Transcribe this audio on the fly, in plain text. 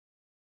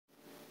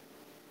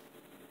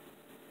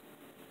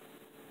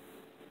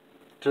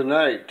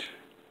Tonight,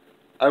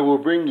 I will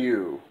bring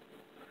you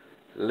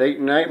late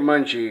night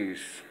munchies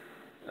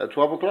at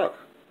 12 o'clock.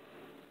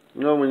 You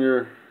know, when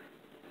you're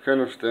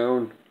kind of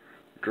stoned,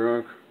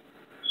 drunk,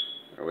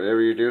 or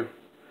whatever you do,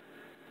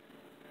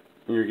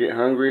 and you get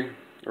hungry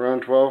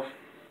around 12,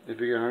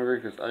 if you get hungry,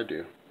 because I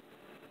do.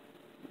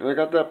 And I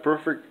got that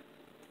perfect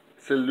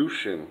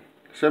solution.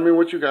 Send me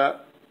what you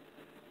got.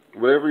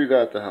 Whatever you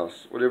got at the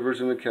house.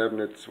 Whatever's in the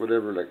cabinets.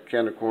 Whatever, like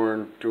can of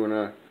corn,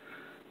 tuna,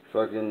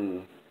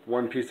 fucking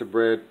one piece of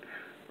bread,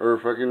 or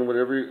fucking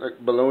whatever, like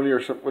bologna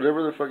or something.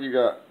 Whatever the fuck you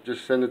got,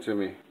 just send it to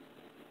me.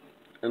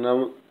 And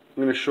I'm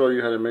gonna show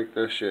you how to make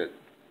that shit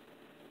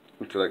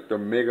into like the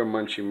mega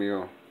munchie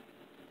meal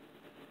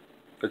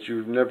that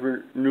you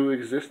never knew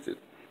existed.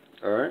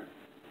 Alright?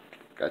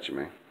 Gotcha,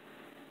 man.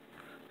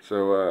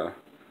 So,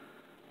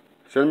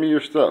 send me your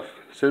stuff.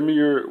 Send me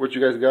what you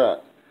guys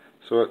got.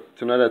 So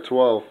tonight at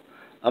 12,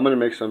 I'm gonna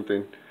make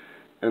something,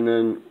 and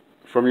then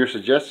from your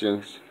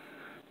suggestions,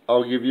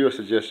 I'll give you a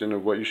suggestion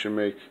of what you should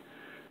make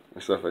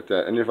and stuff like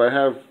that. And if I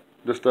have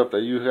the stuff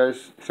that you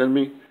guys send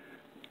me,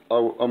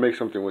 I'll make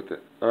something with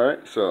it. All right,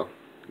 so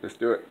let's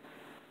do it.